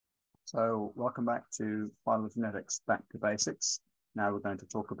So welcome back to Phylogenetics, back to basics. Now we're going to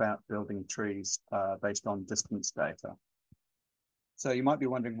talk about building trees based on distance data. So you might be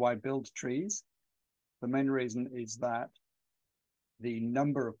wondering why build trees? The main reason is that the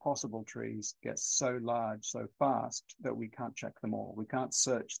number of possible trees gets so large so fast that we can't check them all. We can't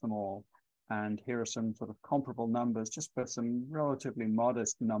search them all. And here are some sort of comparable numbers, just for some relatively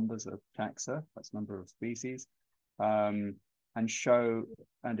modest numbers of taxa, that's number of species,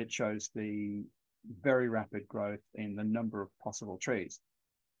 and it shows the very rapid growth in the number of possible trees.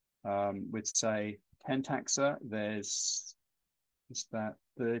 With say 10 taxa, there's that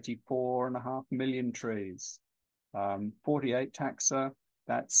 34.5 million trees. 48 taxa,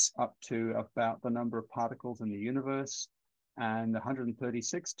 that's up to about the number of particles in the universe, and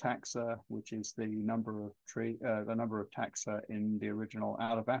 136 taxa, which is the number of taxa in the original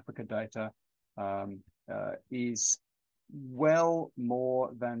Out of Africa data, is well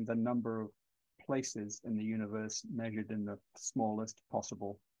more than the number of places in the universe measured in the smallest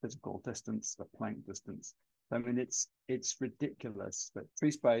possible physical distance, the Planck distance. I mean, it's ridiculous that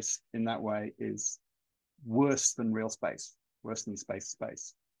tree space in that way is worse than real space, worse than space.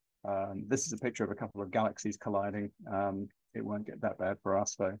 This is a picture of a couple of galaxies colliding. It won't get that bad for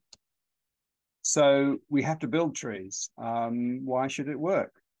us though. So we have to build trees. Why should it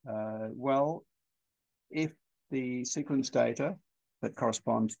work? Well, if the sequence data that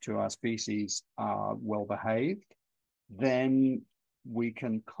correspond to our species are well behaved, then we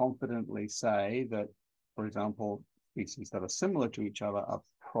can confidently say that, for example, species that are similar to each other are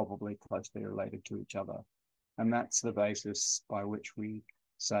probably closely related to each other. And that's the basis by which we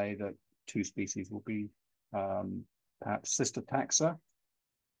say that two species will be perhaps sister taxa,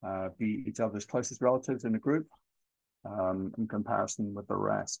 be each other's closest relatives in a group in comparison with the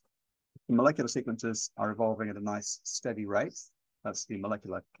rest. The molecular sequences are evolving at a nice steady rate. That's the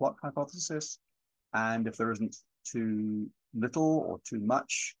molecular clock hypothesis. And if there isn't too little or too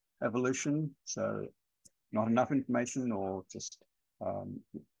much evolution, so not enough information or just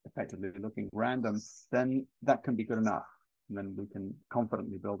effectively looking random, then that can be good enough. And then we can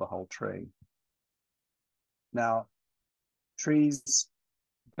confidently build a whole tree. Now, trees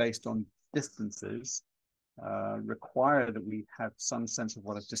based on distances require that we have some sense of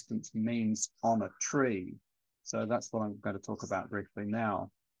what a distance means on a tree. So that's what I'm going to talk about briefly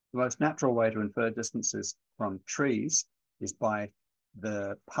now. The most natural way to infer distances from trees is by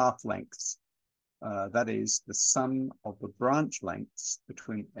the path lengths. That is the sum of the branch lengths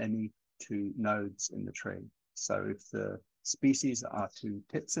between any two nodes in the tree. So if the species are two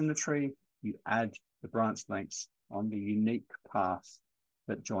tips in the tree, you add the branch lengths on the unique path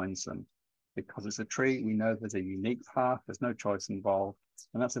that joins them. Because it's a tree, we know there's a unique path, there's no choice involved,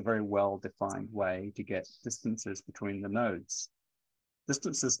 and that's a very well-defined way to get distances between the nodes.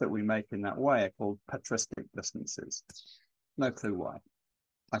 Distances that we make in that way are called patristic distances. No clue why.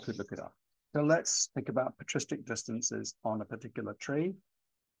 I could look it up. So let's think about patristic distances on a particular tree.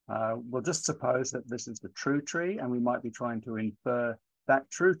 We'll just suppose that this is the true tree, and we might be trying to infer that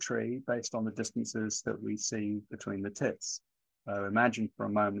true tree based on the distances that we see between the tips. Imagine for a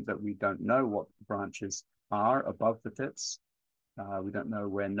moment that we don't know what the branches are above the tips. We don't know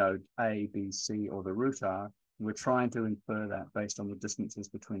where node A, B, C, or the root are. We're trying to infer that based on the distances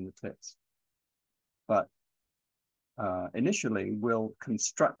between the tips. But initially, we'll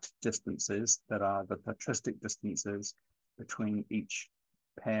construct distances that are the patristic distances between each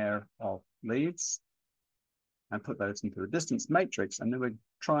pair of leaves and put those into a distance matrix. And then we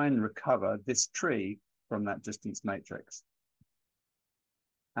try and recover this tree from that distance matrix.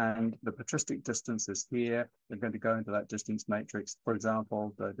 And the patristic distances here are going to go into that distance matrix. For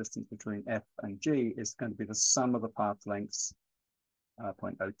example, the distance between F and G is going to be the sum of the path lengths,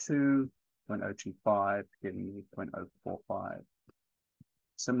 0.02, 0.025, giving me 0.045.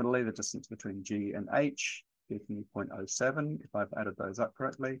 Similarly, the distance between G and H gives me 0.07 if I've added those up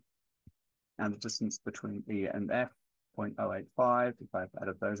correctly. And the distance between E and F, 0.085 if I've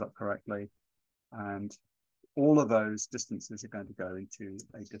added those up correctly. And all of those distances are going to go into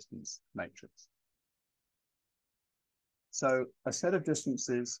a distance matrix. So a set of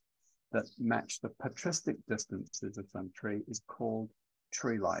distances that match the patristic distances of some tree is called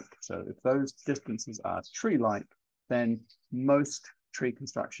tree-like. So if those distances are tree-like, then most tree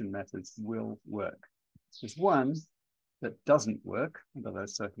construction methods will work. There's one that doesn't work under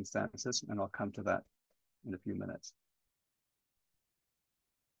those circumstances, and I'll come to that in a few minutes.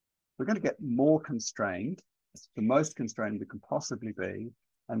 We're going to get more constrained, the most constrained we can possibly be,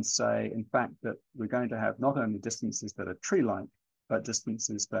 and say, in fact, that we're going to have not only distances that are tree-like, but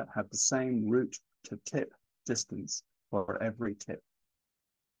distances that have the same root to tip distance for every tip.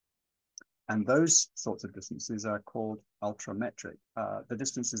 And those sorts of distances are called ultrametric. The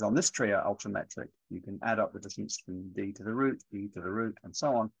distances on this tree are ultrametric. You can add up the distance from D to the root, E to the root, and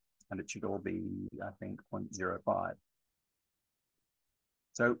so on, and it should all be, I think, 0.05.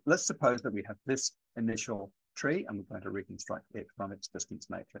 So let's suppose that we have this initial tree, and we're going to reconstruct it from its distance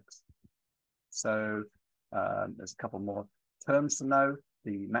matrix. So there's a couple more terms to know.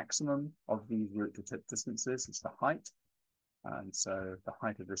 The maximum of these root to tip distances is the height. And so the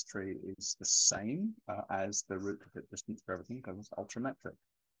height of this tree is the same as the root to tip distance for everything, because it's ultrametric.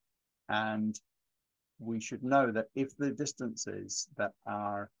 And we should know that if the distances that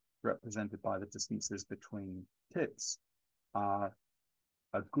are represented by the distances between tips are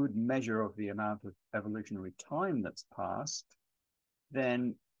a good measure of the amount of evolutionary time that's passed,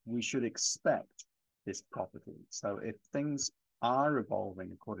 then we should expect this property. So if things are evolving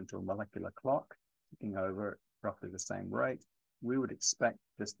according to a molecular clock, ticking over at roughly the same rate, we would expect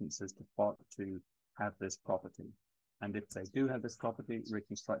distances to have this property. And if they do have this property,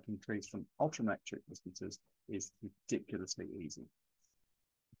 reconstructing trees from ultrametric distances is ridiculously easy.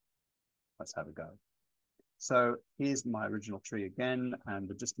 Let's have a go. So here's my original tree again, and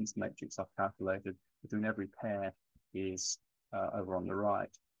the distance matrix I've calculated between every pair is over on the right.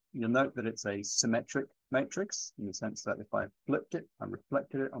 You'll note that it's a symmetric matrix in the sense that if I flipped it and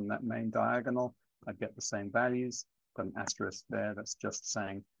reflected it on that main diagonal, I'd get the same values. Got an asterisk there that's just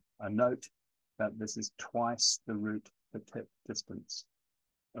saying a note that this is twice the root to tip distance.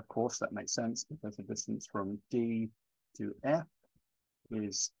 Of course, that makes sense because the distance from D to F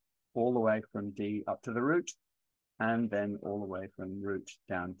is all the way from D up to the root, and then all the way from root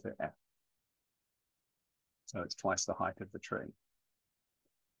down to F. So it's twice the height of the tree.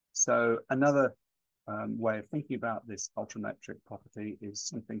 So another way of thinking about this ultrametric property is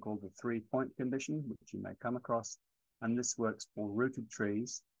something called the three-point condition, which you may come across. And this works for rooted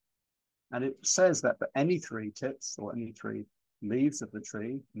trees. And it says that for any three tips or any three leaves of the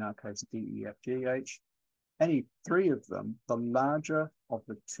tree, in our case, D, E, F, G, H, any three of them, the larger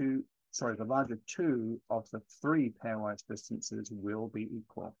two of the three pairwise distances will be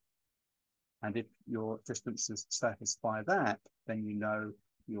equal. And if your distances satisfy that, then you know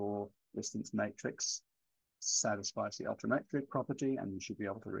your distance matrix satisfies the ultrametric property, and you should be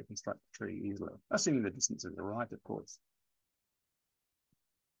able to reconstruct the tree easily, assuming the distances are right, of course.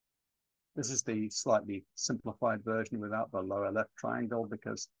 This is the slightly simplified version without the lower left triangle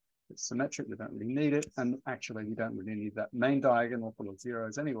because it's symmetric. We don't really need it, and actually you don't really need that main diagonal full of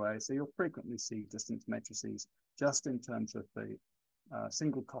zeros anyway, so you'll frequently see distance matrices just in terms of the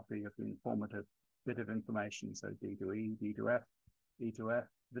single copy of the informative bit of information. So D to E, D to F, E to F.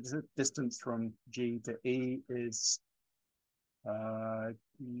 The distance from G to E is G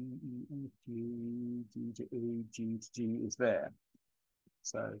to E, G to G is there.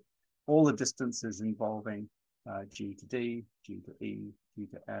 So all the distances involving G to D, G to E, G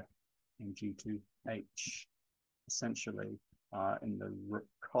to F, and G to H essentially are in the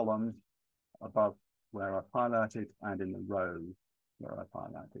column above where I've highlighted and in the row where I've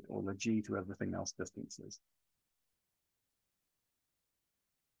highlighted, or the G to everything else distances.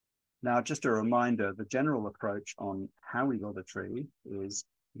 Now, just a reminder, the general approach on how we build a tree is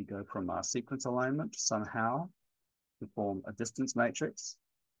we go from our sequence alignment somehow to form a distance matrix.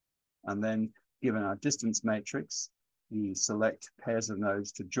 And then given our distance matrix, we select pairs of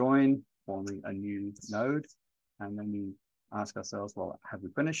nodes to join, forming a new node. And then we ask ourselves, well, have we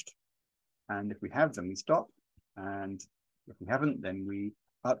finished? And if we have, then we stop. And if we haven't, then we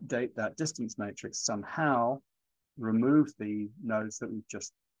update that distance matrix somehow, remove the nodes that we've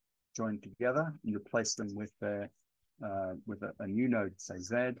just joined together and replace them with a new node, say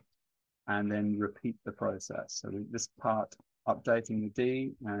Z, and then repeat the process. So this part updating the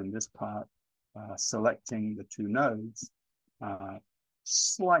D and this part selecting the two nodes,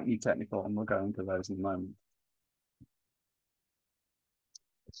 slightly technical, and we'll go into those in a moment.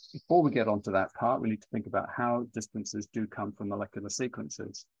 Before we get onto that part, we need to think about how distances do come from molecular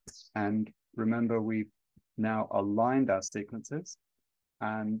sequences. And remember, we've now aligned our sequences.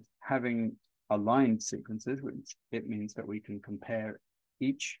 And having aligned sequences, which it means that we can compare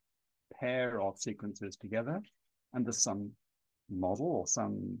each pair of sequences together under some model or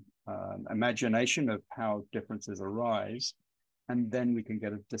some imagination of how differences arise, and then we can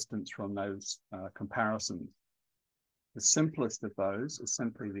get a distance from those comparisons. The simplest of those is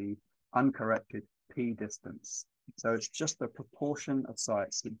simply the uncorrected p distance. So it's just the proportion of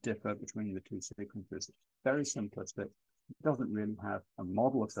sites that differ between the two sequences. Very simplistic. It doesn't really have a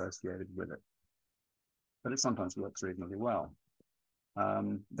model associated with it, but it sometimes works reasonably well.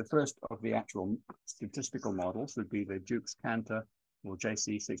 The first of the actual statistical models would be the Jukes-Cantor or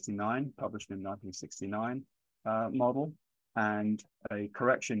JC69, published in 1969 model. And a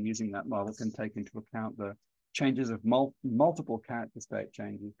correction using that model can take into account the changes of multiple character state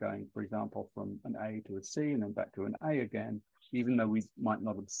changes going, for example, from an A to a C and then back to an A again, even though we might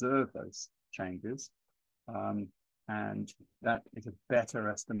not observe those changes. And that is a better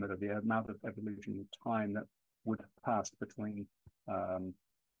estimate of the amount of evolutionary time that would have passed between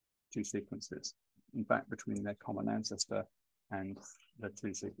two sequences. In fact, between their common ancestor and the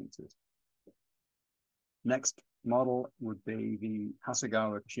two sequences. Next model would be the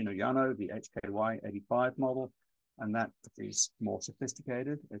Hasegawa-Kishino-Yano, the HKY85 model, and that is more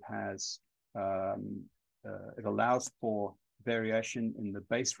sophisticated. It has, it allows for variation in the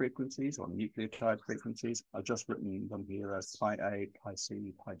base frequencies or nucleotide frequencies. I've just written them here as pi A, pi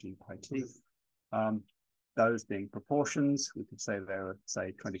C, pi G, pi T. Those being proportions, we could say they're,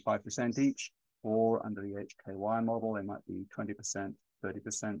 say, 25% each, or under the HKY model, they might be 20%,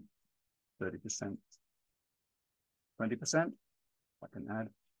 30%, 30%, 20%, I can add.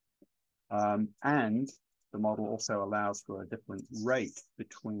 And the model also allows for a different rate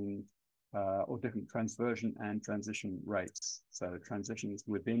between, or different transversion and transition rates. So transitions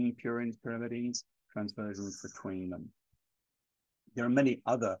within purines, pyrimidines, transversions between them. There are many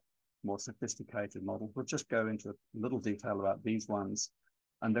other more sophisticated models. We'll just go into a little detail about these ones,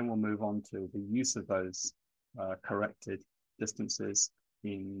 and then we'll move on to the use of those corrected distances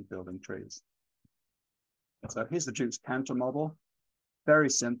in building trees. So here's the Jukes-Cantor model. Very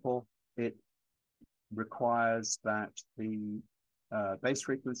simple. It requires that the base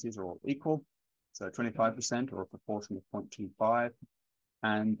frequencies are all equal, so 25% or a proportion of 0.25,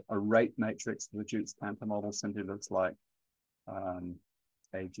 and a rate matrix for the Jukes-Cantor model simply looks like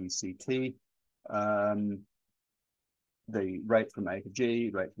AGCT. The rate from A to G,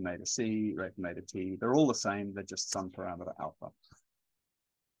 rate from A to C, rate from A to T, they're all the same, they're just some parameter alpha.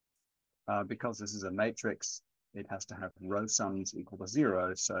 Because this is a matrix, it has to have row sums equal to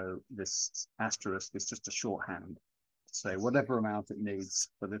 0, so this asterisk is just a shorthand to say whatever amount it needs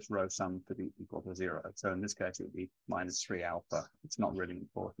for this row sum to be equal to 0. So in this case, it would be -3 alpha. It's not really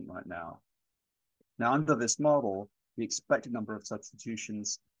important right now. Now, under this model, the expected number of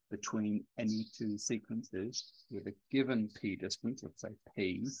substitutions between any two sequences with a given p distance, let's say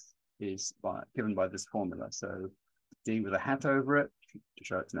p, is given by this formula. So d with a hat over it, to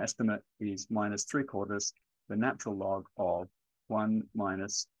show it's an estimate, is -3/4 the natural log of 1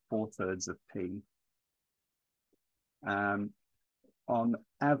 minus 4/3 of p. On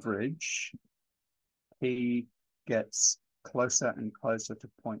average, p gets closer and closer to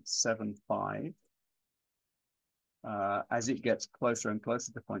 0.75. As it gets closer and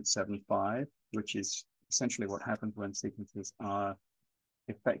closer to 0.75, which is essentially what happens when sequences are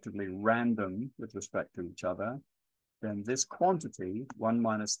effectively random with respect to each other, then this quantity, 1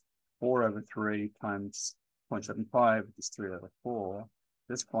 minus 4/3 times 0.75, which is 3/4,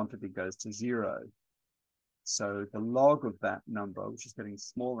 this quantity goes to 0. So the log of that number, which is getting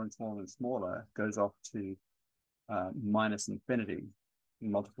smaller and smaller and smaller, goes off to minus infinity,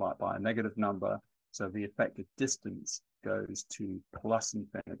 multiplied by a negative number. So the effective distance goes to plus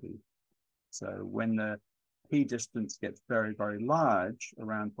infinity. So when the p distance gets very, very large,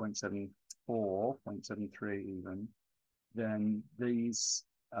 around 0.74, 0.73 even, then these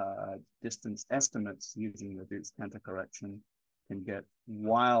distance estimates using the Jukes-Cantor correction can get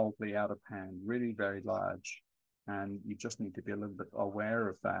wildly out of hand, really very large. And you just need to be a little bit aware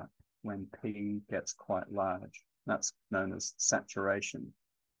of that when p gets quite large. That's known as saturation.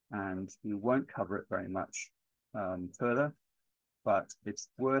 And we won't cover it very much further, but it's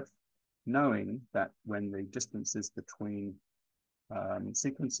worth knowing that when the distances between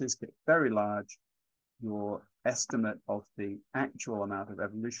sequences get very large, your estimate of the actual amount of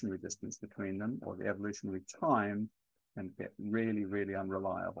evolutionary distance between them, or the evolutionary time, can get really, really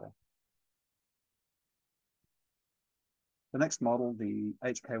unreliable. The next model, the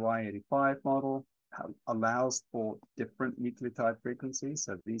HKY85 model, allows for different nucleotide frequencies,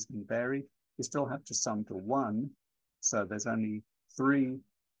 so these can vary. You still have to sum to 1, so there's only 3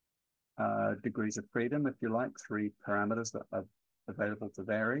 degrees of freedom, if you like, 3 parameters that are available to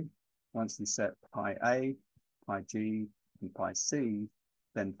vary. Once you set pi A, pi G, and pi C,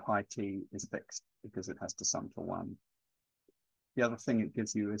 then pi T is fixed because it has to sum to 1. The other thing it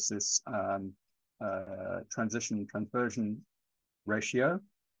gives you is this transition-transversion ratio,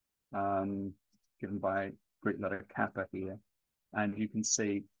 given by Greek letter kappa here. And you can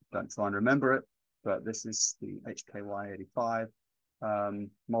see, don't try and remember it, but this is the HKY85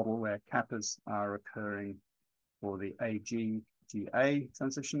 model where kappas are occurring for the AG-GA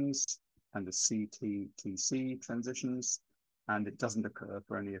transitions and the CT-TC transitions. and it doesn't occur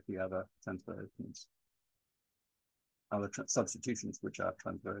for any of the other transversions, other substitutions which are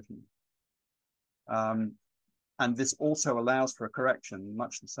transversions. And this also allows for a correction,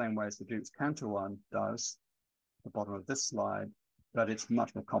 much the same way as the Jukes-Cantor one does, at the bottom of this slide, but it's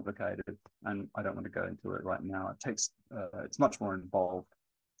much more complicated, and I don't want to go into it right now. It takes, it's much more involved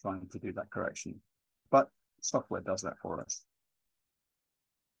trying to do that correction, but software does that for us.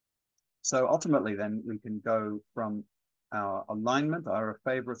 So ultimately then we can go from our alignment, our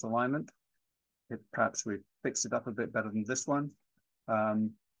favorite alignment, perhaps we fix it up a bit better than this one,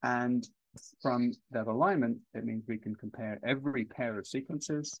 and from that alignment, it means we can compare every pair of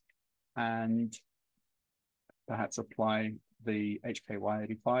sequences and perhaps apply the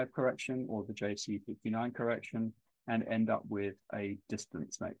HKY85 correction or the JC59 correction and end up with a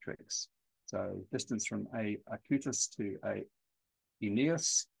distance matrix. So distance from a acutus to a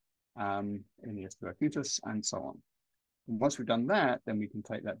Aeneas, Aeneas to acutus, and so on. And once we've done that, then we can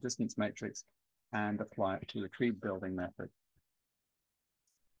take that distance matrix and apply it to the tree building method.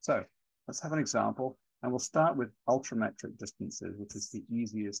 So let's have an example, and we'll start with ultrametric distances, which is the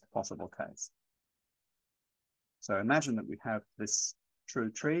easiest possible case. So imagine that we have this true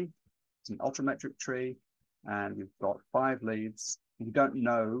tree. It's an ultrametric tree, and we've got 5 leaves. We don't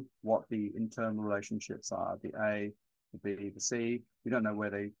know what the internal relationships are, the A, the B, the C. We don't know where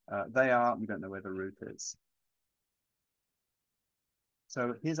they are. We don't know where the root is.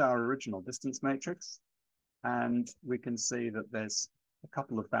 So here's our original distance matrix, and we can see that there's a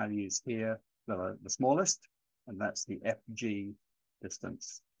couple of values here that are the smallest, and that's the FG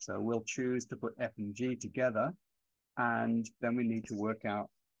distance. So we'll choose to put F and G together, and then we need to work out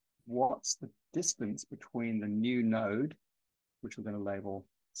what's the distance between the new node, which we're going to label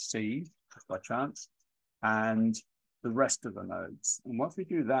C, just by chance, and the rest of the nodes. And once we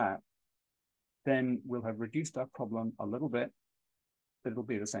do that, then we'll have reduced our problem a little bit. It'll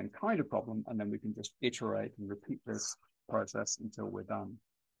be the same kind of problem, and then we can just iterate and repeat this process until we're done.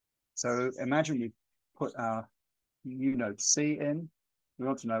 So imagine we put our new node C in. We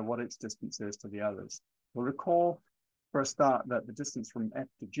want to know what its distance is to the others. We'll recall for a start that the distance from F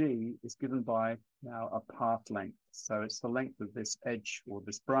to G is given by now a path length. So it's the length of this edge or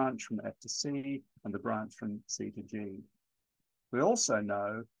this branch from F to C and the branch from C to G. We also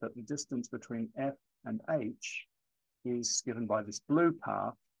know that the distance between F and H is given by this blue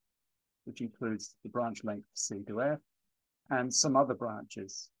path, which includes the branch length C to F and some other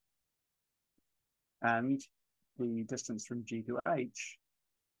branches. And the distance from G to H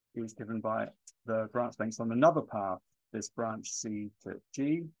is given by the branch lengths on another path, this branch C to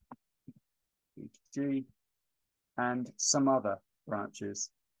G, C to G, and some other branches.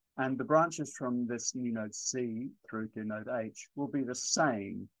 And the branches from this new node C through to node H will be the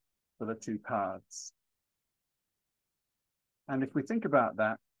same for the 2 paths. And if we think about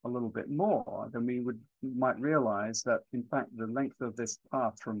that a little bit more, then we might realize that, in fact, the length of this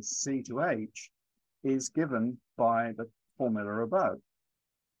path from C to H is given by the formula above.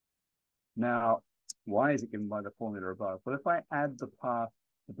 Now, why is it given by the formula above? Well, if I add the path,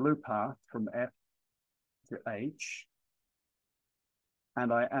 the blue path from F to H,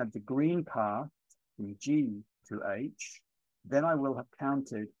 and I add the green path from G to H, then I will have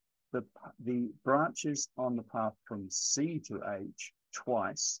counted the branches on the path from C to H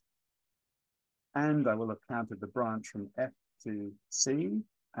twice, and I will have counted the branch from F to C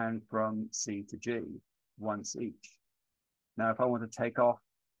and from C to G once each. Now, if I want to take off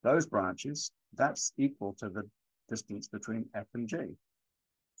those branches, that's equal to the distance between F and G,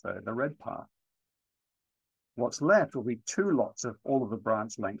 so the red path. What's left will be 2 lots of all of the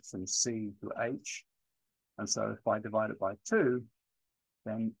branch lengths from C to H, and so if I divide it by 2,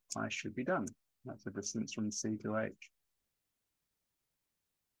 then I should be done. That's the distance from C to H.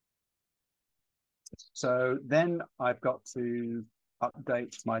 So then I've got to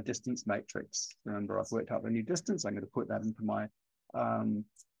update my distance matrix. Remember, I've worked out the new distance. I'm going to put that into my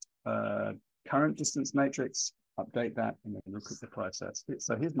current distance matrix, update that, and then repeat the process.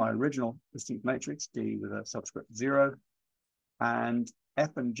 So here's my original distance matrix, D with a subscript 0, and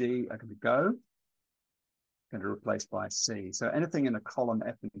F and G are going to go. Going to replace by C. So anything in a column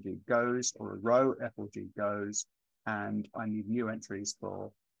F and G goes, or a row F or G goes, and I need new entries for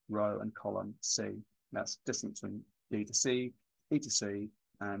row and column C. That's distance from D to C, E to C,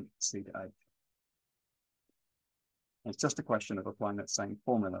 and C to H. It's just a question of applying that same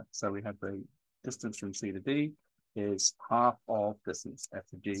formula. So we have the distance from C to D is half of distance F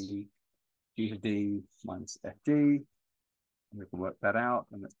to G, G to D minus FG. We can work that out,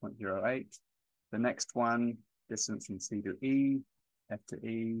 and that's 0.08. The next one, distance from C to E, F to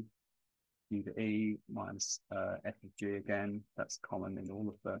E, G to E minus F of G again. That's common in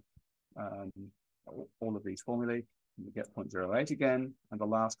all of these formulae. You get 0.08 again, and the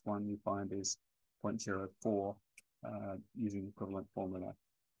last one you find is 0.04 using the equivalent formula.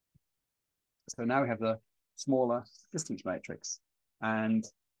 So now we have the smaller distance matrix, and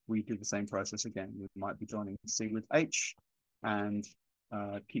we do the same process again. We might be joining C with H and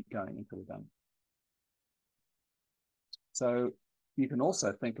keep going until we're done. So you can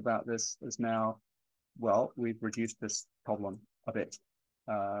also think about this as now, well, we've reduced this problem a bit.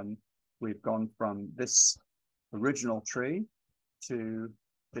 We've gone from this original tree to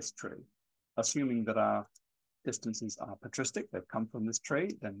this tree, assuming that our distances are patristic, they've come from this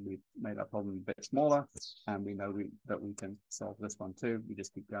tree, then we've made our problem a bit smaller, and we know that we can solve this one too. We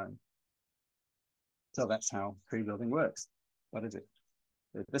just keep going. So that's how tree building works. What is it?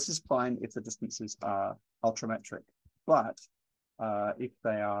 This is fine if the distances are ultrametric, but if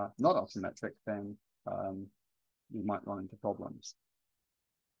they are not ultrametric, then you might run into problems.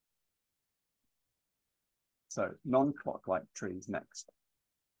 So non-clocklike trees next.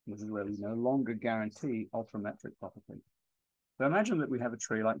 This is where we no longer guarantee ultrametric property. So imagine that we have a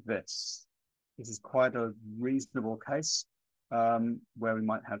tree like this. This is quite a reasonable case where we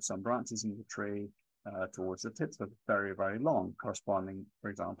might have some branches in the tree towards the tips that are very, very long, corresponding, for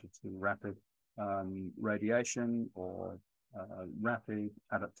example, to rapid radiation or rapid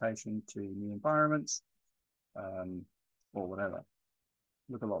adaptation to new environments or whatever.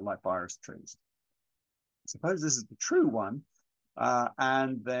 Look a lot like virus trees. Suppose this is the true one,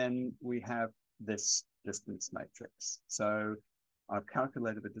 and then we have this distance matrix. So I've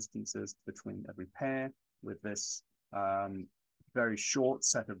calculated the distances between every pair with this very short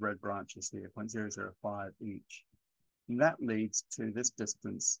set of red branches here, 0.005 each. And that leads to this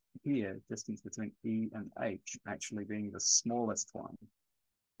distance here, distance between E and H actually being the smallest one.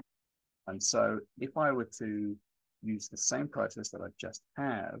 And so if I were to use the same process that I just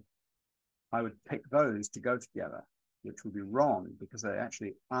have, I would pick those to go together, which would be wrong because they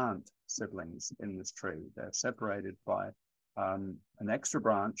actually aren't siblings in this tree. They're separated by an extra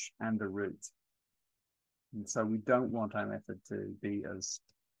branch and a root. And so we don't want our method to be as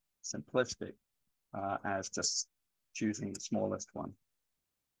simplistic as just choosing the smallest one.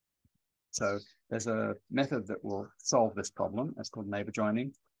 So there's a method that will solve this problem. It's called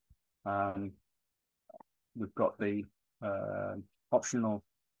neighbour-joining. We've got the optional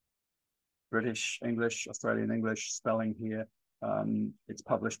British English, Australian English spelling here. It's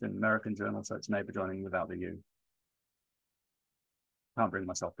published in American Journal, so it's neighbour-joining without the U. Can't bring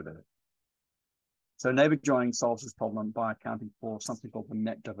myself to do it. So neighbour-joining solves this problem by accounting for something called the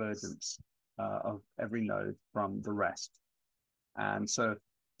net divergence of every node from the rest. And so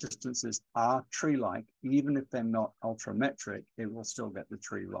distances are tree-like, even if they're not ultrametric, it will still get the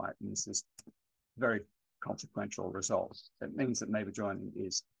tree right. And this is very consequential result. It means that neighbour-joining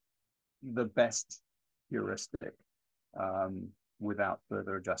is the best heuristic without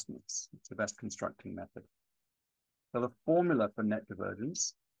further adjustments. It's the best constructing method. So the formula for net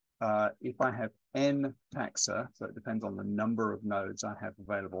divergence, if I have n taxa, so it depends on the number of nodes I have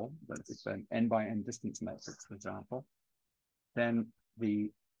available, but if it's an n by n distance matrix, for example, then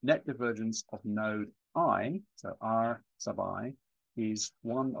the net divergence of node I, so R sub I, is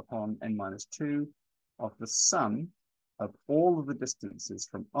 1 upon n minus 2 of the sum of all of the distances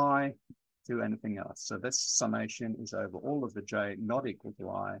from I to anything else. So this summation is over all of the j not equal to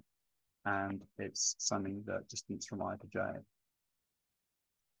I, and it's summing the distance from I to j.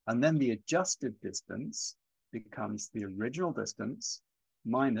 And then the adjusted distance becomes the original distance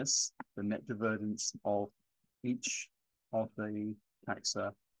minus the net divergence of each of the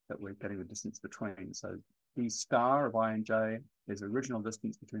taxa that we're getting the distance between. So d star of I and j is original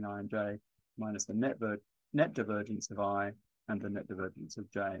distance between I and j minus the net divergence of I and the net divergence of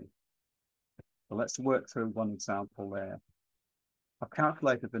j. So let's work through one example there. I've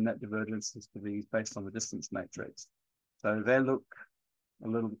calculated the net divergences for these based on the distance matrix. So they look a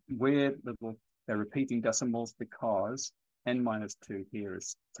little weird, they're repeating decimals because n minus 2 here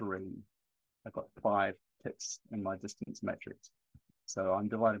is 3. I've got 5 tips in my distance matrix. So I'm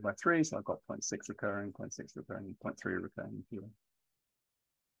divided by 3, so I've got 0.6 recurring, 0.6 recurring, 0.3 recurring here.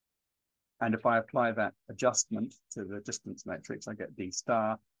 And if I apply that adjustment to the distance matrix, I get d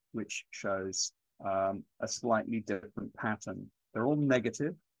star, which shows a slightly different pattern. They're all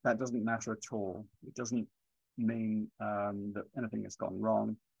negative. That doesn't matter at all. It doesn't mean that anything has gone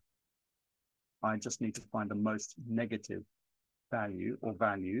wrong. I just need to find the most negative value or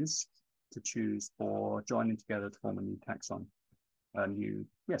values to choose for joining together to form a new taxon, a new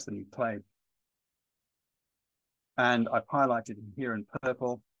clade. And I've highlighted here in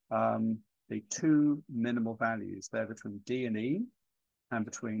purple the two minimal values. They're between D and E and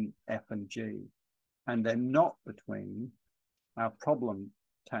between F and G. And they're not between, our problem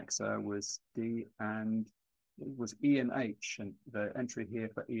taxa was D and, it was E and H, and the entry here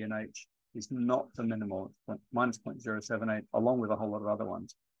for E and H is not the minimal, it's minus 0.078, along with a whole lot of other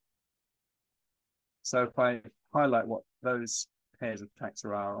ones. So if I highlight what those pairs of taxa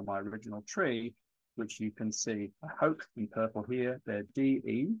are on my original tree, which you can see, I hope, in purple here, they're D,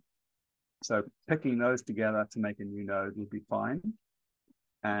 E. So picking those together to make a new node would be fine.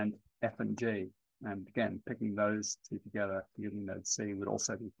 And F and G. And again, picking those two together to give me node C would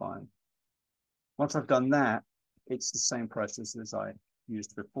also be fine. Once I've done that, it's the same process as I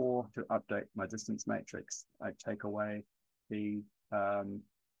used before to update my distance matrix. I take away the,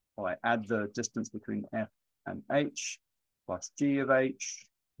 well, I add the distance between F and H plus G of H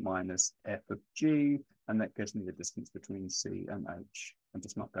minus F of G, and that gives me the distance between C and H. I'm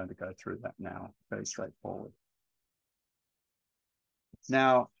just not going to go through that now, very straightforward.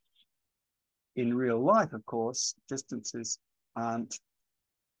 Now, in real life, of course, distances aren't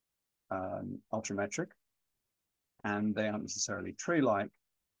ultrametric, and they aren't necessarily tree-like.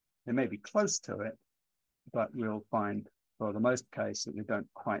 They may be close to it, but we'll find for the most case that they don't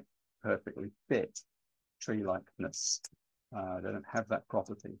quite perfectly fit tree-likeness. They don't have that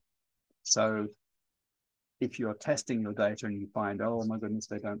property. So if you're testing your data and you find, oh my goodness,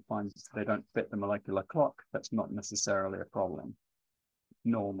 they don't fit the molecular clock, that's not necessarily a problem.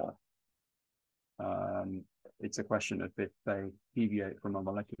 Normal. It's a question of if they deviate from a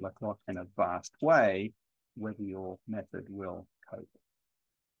molecular clock in a vast way, whether your method will cope.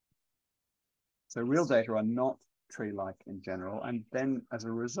 So real data are not tree-like in general, and then as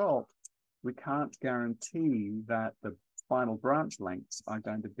a result, we can't guarantee that the final branch lengths are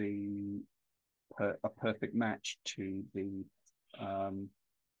going to be a perfect match to the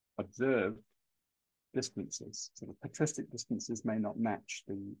observed distances. So the patristic distances may not match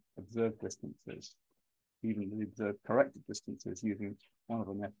the observed distances, even the observed corrected distances using one of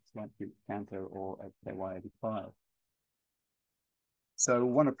the methods like Jukes-Cantor or KY85. So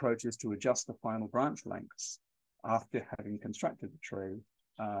one approach is to adjust the final branch lengths after having constructed the tree,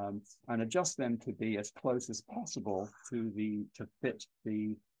 and adjust them to be as close as possible to fit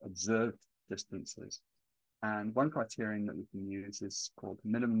the observed distances. And one criterion that we can use is called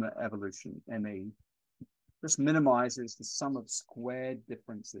minimum evolution, ME. This minimizes the sum of squared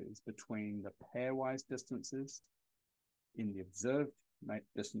differences between the pairwise distances in the observed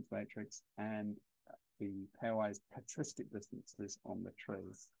distance matrix and the pairwise patristic distances on the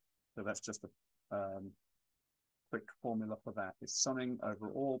trees. So that's just a quick formula for that. It's summing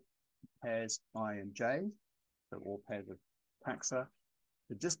over all pairs I and J, so all pairs of taxa,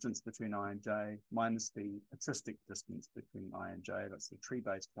 the distance between I and J minus the patristic distance between I and J, that's the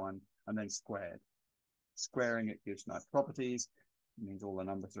tree-based one, and then squared. Squaring it gives nice properties. It means all the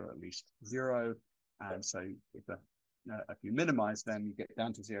numbers are at least 0. And so if you minimize them, you get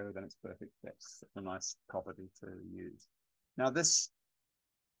down to 0, then it's perfect fit. It's a nice property to use. Now, this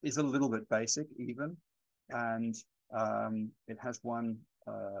is a little bit basic even, and it has one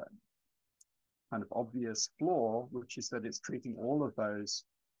kind of obvious flaw, which is that it's treating all of those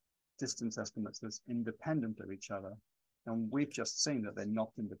distance estimates as independent of each other. And we've just seen that they're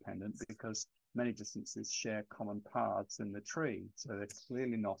not independent because many distances share common paths in the tree. So they're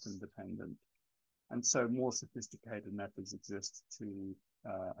clearly not independent. And so more sophisticated methods exist to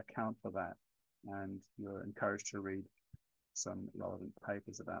account for that. And you're encouraged to read some relevant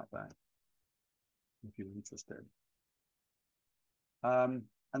papers about that if you're interested.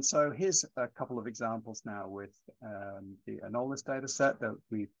 And so here's a couple of examples now with the Anolis data set that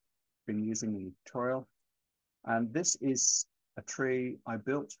we've been using in the tutorial. And this is a tree I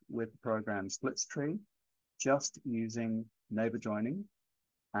built with the program Splits Tree, just using neighbor joining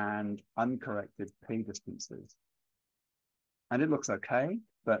and uncorrected p distances. And it looks okay,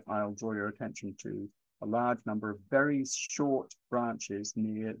 but I'll draw your attention to a large number of very short branches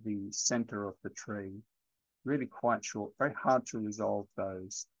near the center of the tree, really quite short, very hard to resolve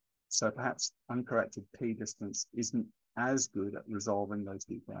those. So perhaps uncorrected p distance isn't as good at resolving those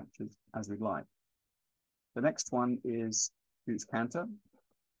deep branches as we'd like. The next one is Jukes-Cantor,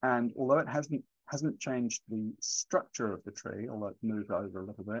 and although it hasn't changed the structure of the tree, although it's moved over a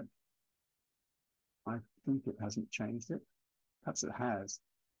little bit, I think it hasn't changed it. Perhaps it has.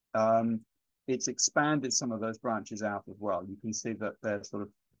 It's expanded some of those branches out as well. You can see that they're sort of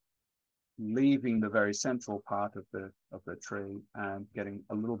leaving the very central part of the tree and getting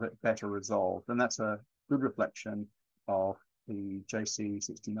a little bit better resolved, and that's a good reflection of the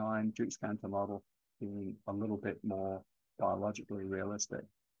JC69 Jukes-Cantor model being a little bit more biologically realistic.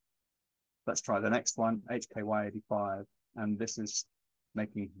 Let's try the next one, HKY85. And this is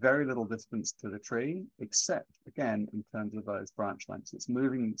making very little distance to the tree, except, again, in terms of those branch lengths. It's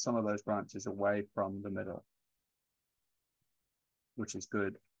moving some of those branches away from the middle, which is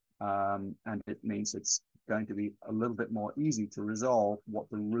good. And it means it's going to be a little bit more easy to resolve what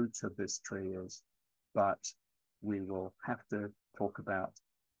the root of this tree is. But we will have to talk about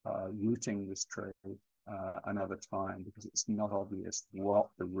rooting this tree another time, because it's not obvious what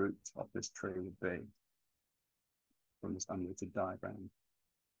the root of this tree would be from this unrooted diagram.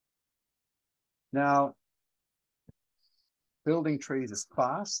 Now, building trees is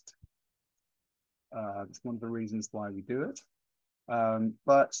fast. It's one of the reasons why we do it.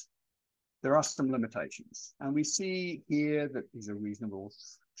 But there are some limitations. And we see here that these are reasonable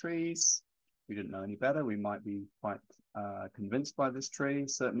trees. If we didn't know any better, we might be quite convinced by this tree,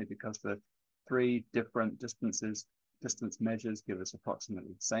 certainly because the 3 different distance measures give us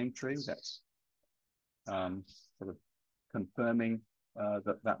approximately the same tree. That's sort of confirming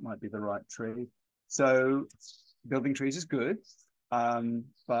that might be the right tree. So building trees is good,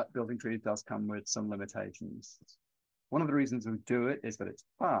 but building trees does come with some limitations. One of the reasons we do it is that it's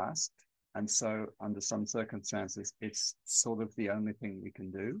fast, and so under some circumstances, it's sort of the only thing we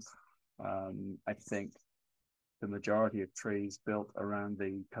can do. I think the majority of trees built around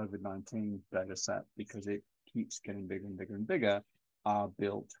the COVID-19 data set, because it keeps getting bigger and bigger and bigger, are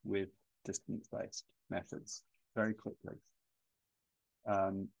built with distance-based methods very quickly.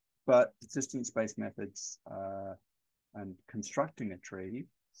 But distance-based methods and constructing a tree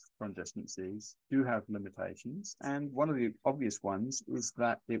from distances do have limitations. And one of the obvious ones is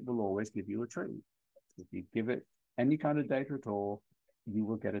that it will always give you a tree. If you give it any kind of data at all, you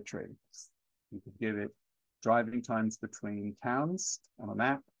will get a tree. You could give it driving times between towns on a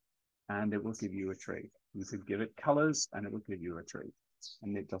map, and it will give you a tree. You could give it colors, and it will give you a tree.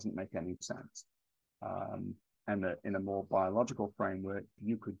 And it doesn't make any sense. And in a more biological framework,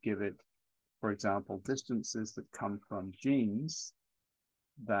 you could give it, for example, distances that come from genes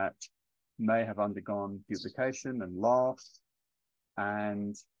that may have undergone duplication and loss,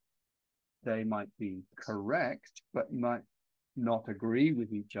 and they might be correct, but might not agree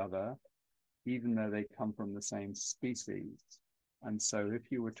with each other, even though they come from the same species. And so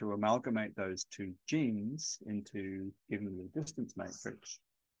if you were to amalgamate those 2 genes into giving you a distance matrix,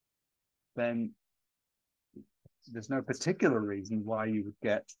 then there's no particular reason why you would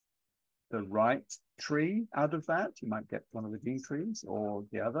get the right tree out of that. You might get one of the gene trees or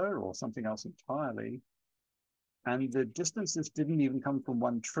the other or something else entirely. And the distances didn't even come from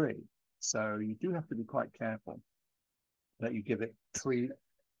one tree. So you do have to be quite careful that you give it tree-like-ish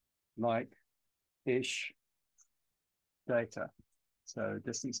data. So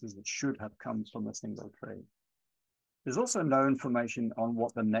distances that should have come from a single tree. There's also no information on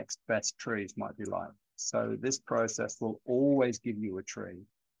what the next best trees might be like. So this process will always give you a tree.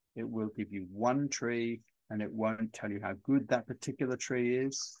 It will give you one tree, and it won't tell you how good that particular tree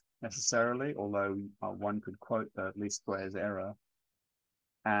is necessarily, although one could quote the least squares error.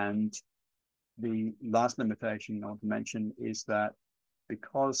 And the last limitation I want to mention is that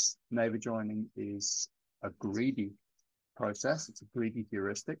because neighbor joining is a greedy process, it's a greedy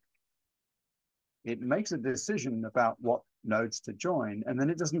heuristic, it makes a decision about what nodes to join, and then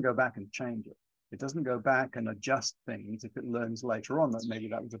it doesn't go back and change it. It doesn't go back and adjust things if it learns later on that maybe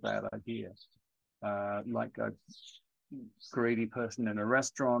that was a bad idea. Like a greedy person in a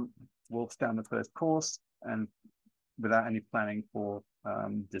restaurant wolfs down the first course and without any planning for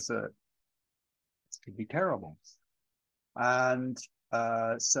dessert. It could be terrible. And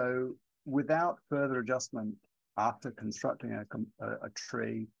so without further adjustment after constructing a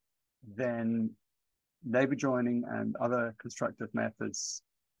tree, then neighbor joining and other constructive methods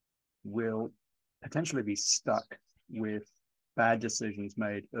will potentially be stuck with bad decisions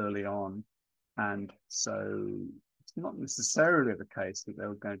made early on. And so it's not necessarily the case that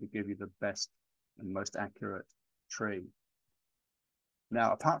they're going to give you the best and most accurate tree.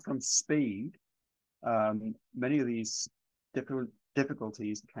 Now, apart from speed, many of these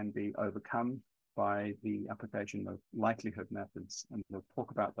difficulties can be overcome by the application of likelihood methods, and we'll talk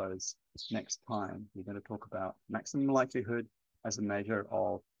about those next time. We're going to talk about maximum likelihood as a measure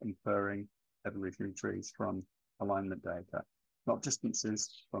of inferring evolutionary trees from alignment data, not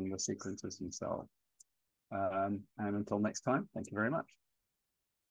distances from the sequences themselves. And until next time, thank you very much.